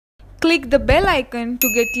Click the bell icon to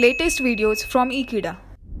get latest videos from Ekeeda.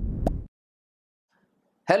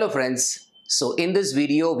 Hello friends, so in this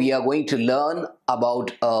video we are going to learn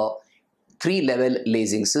about a three-level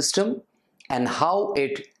lasing system and how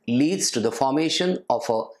it leads to the formation of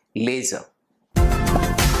a laser.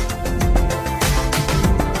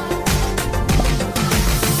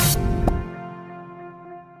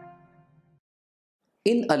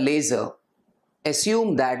 In a laser,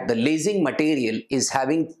 assume that the lasing material is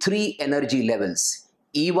having three energy levels,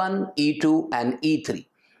 E1, E2 and E3,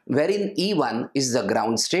 wherein E1 is the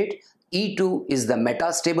ground state, E2 is the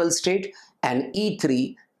metastable state and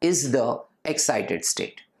E3 is the excited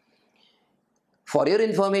state. For your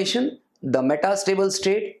information, the metastable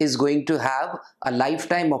state is going to have a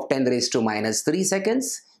lifetime of 10 raised to minus 3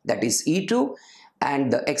 seconds, that is E2,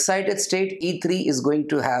 and the excited state E3 is going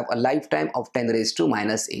to have a lifetime of 10 raised to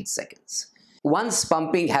minus 8 seconds. Once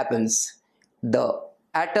pumping happens, the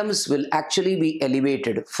atoms will actually be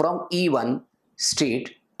elevated from E1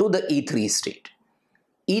 state to the E3 state.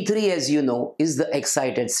 E3, as you know, is the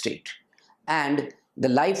excited state, and the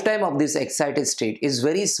lifetime of this excited state is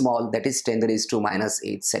very small, that is 10 raised to minus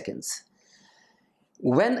 8 seconds.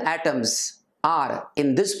 When atoms are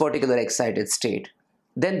in this particular excited state,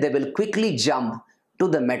 then they will quickly jump to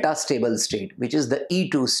the metastable state, which is the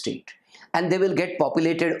E2 state, and they will get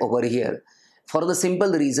populated over here for the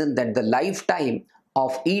simple reason that the lifetime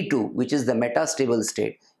of E2, which is the metastable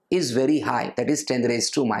state, is very high, that is 10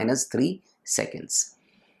 raised to minus 3 seconds.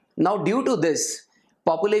 Now due to this,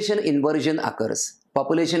 population inversion occurs.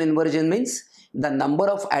 Population inversion means the number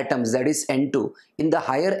of atoms, that is N2, in the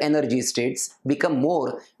higher energy states become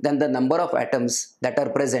more than the number of atoms that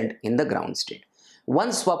are present in the ground state.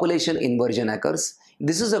 Once population inversion occurs,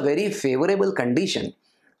 this is a very favorable condition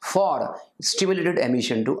for stimulated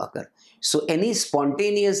emission to occur. So any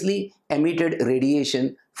spontaneously emitted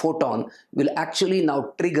radiation photon will actually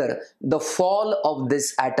now trigger the fall of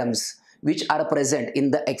these atoms which are present in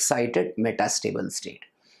the excited metastable state.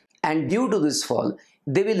 And due to this fall,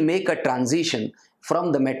 they will make a transition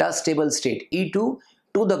from the metastable state E2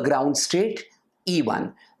 to the ground state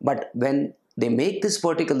E1. But when they make this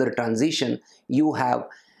particular transition, you have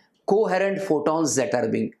coherent photons that are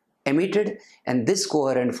being emitted, and this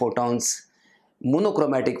coherent photons,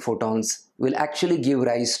 monochromatic photons, will actually give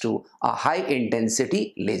rise to a high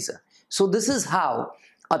intensity laser. So this is how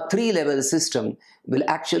a three-level system will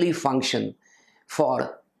actually function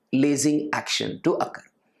for lasing action to occur.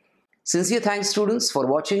 Sincere thanks students for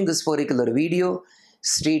watching this particular video.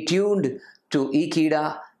 Stay tuned to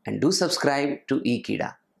Ekeeda and do subscribe to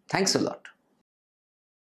Ekeeda. Thanks a lot.